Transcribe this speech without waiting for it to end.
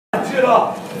Tira,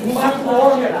 ó, mata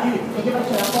o homem aqui.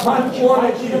 Mata o homem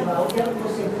aqui.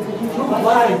 Não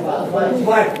vai, não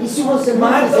vai. E se você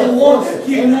mata o homem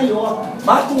aqui.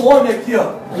 Mata o homem aqui, ó.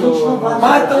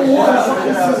 Mata o homem. Só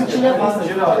precisa te levar.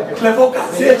 Levou o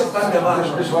cacete pra levar.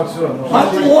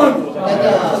 Mata o homem.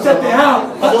 Você tem arma?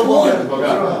 Mata o homem.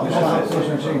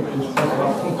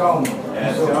 Com calma.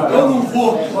 Eu não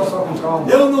vou.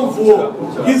 Eu não vou.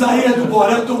 Isaías do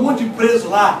Borel, tem um monte de preso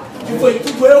lá. Que foi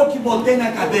tudo eu que botei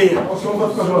na cadeia.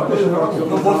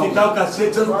 Não vou ficar o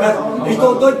cacete, eu não quero. Eles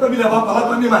estão doidos para me levar para lá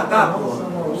para me matar.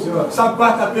 Sabe,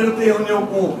 quarta-feira eu tenho reunião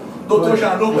com o doutor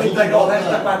Janot para entregar o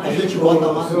resto da quarta-feira. A gente bota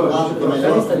lá do lado, que é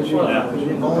melhor.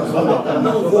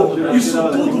 Não vou. Isso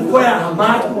tudo foi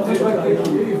armado.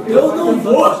 Eu não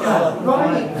vou, cara.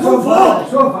 Não vou. O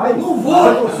senhor vai. Não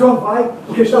vou. O senhor vai,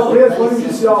 porque está preso pelo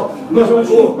judicial. Nós vamos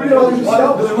cumprir a ordem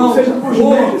judicial, seja por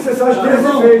meio necessários que ele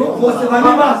feito. Você vai me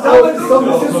matar, mas eu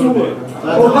não vou.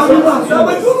 Vai me matar,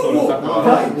 mas eu não vou.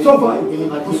 Vai, o senhor vai.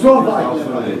 O senhor vai.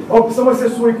 A opção vai ser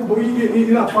sua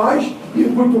ir na paz, ir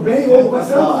muito bem, ou vai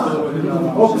ser armado.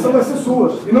 A opção vai ser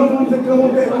sua. E não vamos ter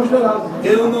considerado.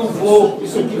 Eu não vou.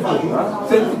 Isso aqui vai.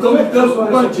 Vocês estão me dando com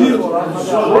bandido. Vocês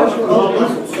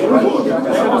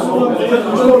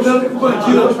estão me dando com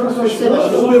bandido.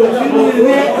 O meu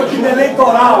filho é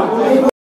eleitoral.